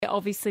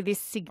obviously this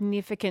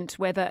significant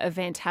weather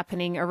event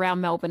happening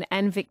around Melbourne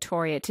and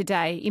Victoria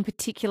today, in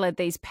particular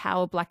these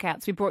power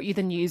blackouts. We brought you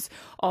the news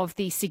of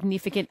the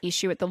significant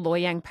issue at the Loy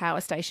Yang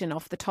power station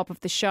off the top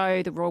of the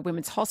show, the Royal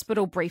Women's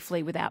Hospital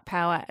briefly without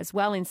power as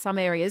well in some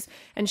areas.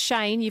 And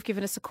Shane, you've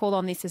given us a call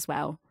on this as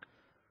well.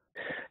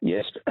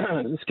 Yes,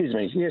 excuse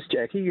me. Yes,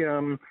 Jackie.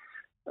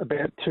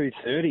 About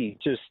 2:30,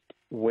 just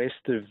west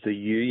of the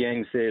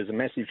Yangs, there's a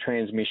massive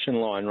transmission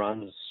line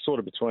runs sort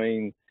of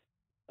between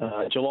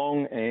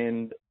Geelong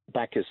and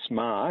Bacchus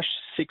Marsh.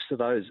 6 of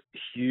those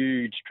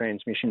huge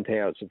transmission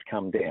towers have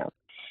come down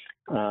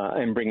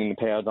and bringing the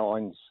power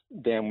lines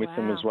down with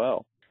them as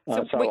well.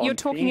 So you're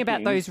talking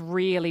about those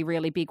really,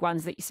 really big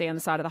ones that you see on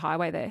the side of the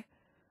highway there?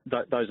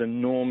 Those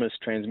enormous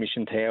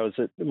transmission towers,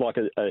 like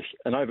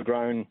an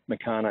overgrown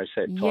Meccano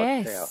set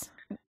type tower.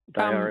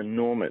 They are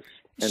enormous.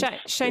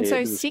 Shane,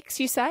 so 6,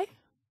 you say?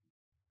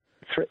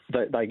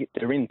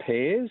 They're in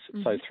pairs,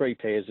 so 3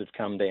 pairs have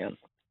come down.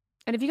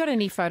 And have you got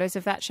any photos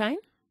of that, Shane?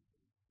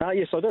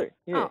 Yes, I do.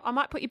 Yeah. Oh, I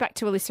might put you back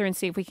to Alyssa and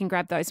see if we can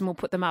grab those, and we'll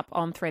put them up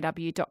on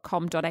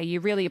 3w.com.au.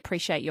 Really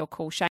appreciate your call, Shane.